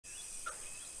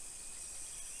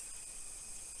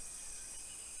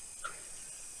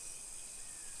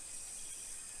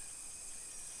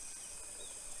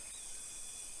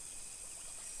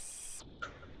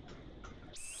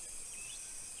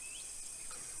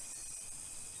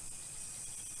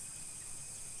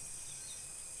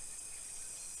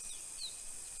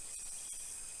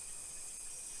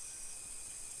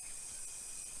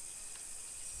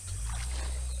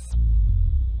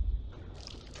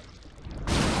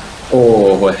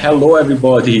Oh, hello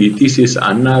everybody, this is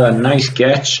another nice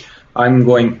catch. I'm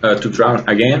going to drown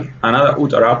again, another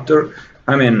Utah Raptor.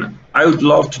 I mean, I would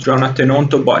love to drown a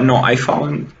Tenonto, but no, I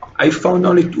found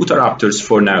only Utah Raptors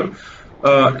for now.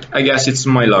 I guess it's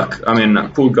my luck. I mean,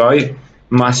 poor guy,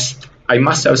 I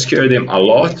must have scared him a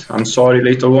lot. I'm sorry,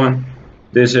 little one.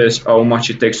 This is how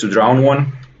much it takes to drown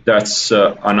one. That's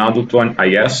an adult one, I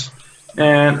guess.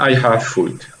 And I have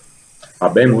food.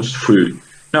 Habemos food.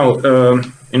 Now,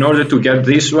 in order to get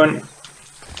this one,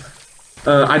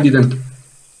 I didn't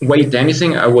wait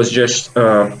anything. I was just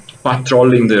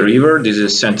patrolling the river. This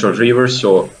is Central River,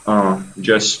 so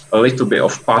just a little bit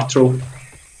of patrol.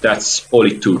 That's all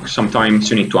it took. Sometimes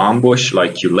you need to ambush,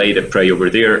 like you lay the prey over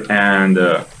there, and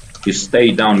you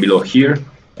stay down below here,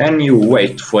 and you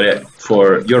wait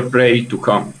for your prey to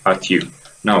come at you.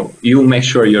 Now, you make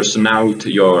sure your snout,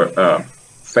 your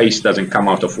face doesn't come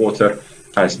out of water,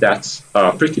 as that's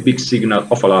a pretty big signal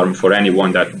of alarm for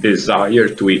anyone that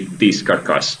desires to eat this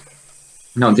carcass.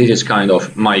 Now, this is kind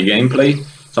of my gameplay.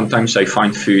 Sometimes I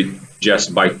find food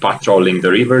just by patrolling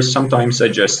the rivers. Sometimes I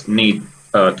just need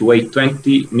to wait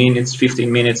 20 minutes, 15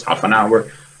 minutes, half an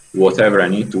hour, whatever I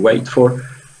need to wait for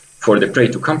the prey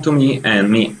to come to me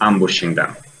and me ambushing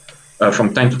them.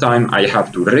 From time to time, I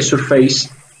have to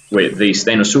resurface with this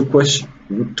Deinosuchus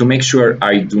to make sure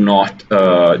I do not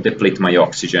deplete my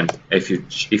oxygen.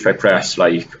 If I press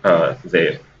like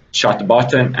the shut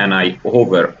button and I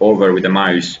hover with the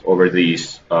mouse over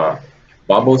these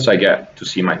bubbles, I get to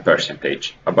see my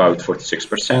percentage, about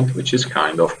 46%, which is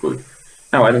kind of good.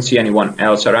 Now, I don't see anyone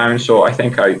else around, so I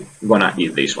think I'm gonna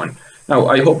eat this one. Now,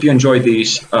 I hope you enjoyed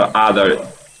this other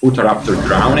Utah Raptor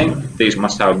drowning. This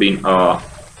must have been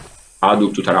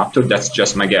adult Utah Raptor. That's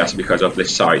just my guess because of the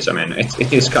size. I mean,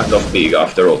 it is kind of big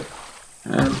after all.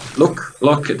 And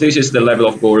look, this is the level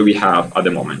of gore we have at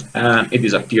the moment, and it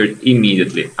disappeared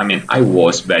immediately. I mean, I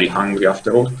was very hungry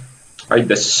after all. I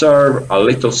deserve a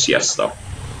little siesta.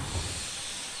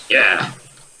 Yeah,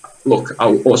 look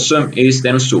how awesome is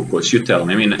Deinosuchus, you tell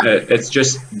me. I mean, it's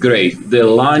just great. The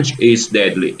lunge is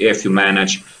deadly if you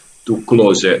manage to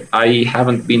close it. I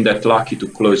haven't been that lucky to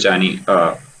close any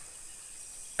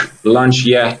lunge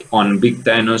yet on big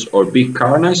Deinos or big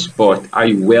Carnas, but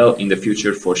I will in the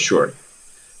future for sure.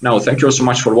 Now, thank you all so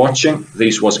much for watching.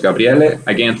 This was Gabriele.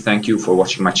 Again, thank you for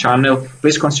watching my channel.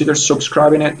 Please consider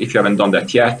subscribing it if you haven't done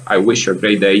that yet. I wish you a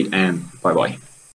great day and bye bye.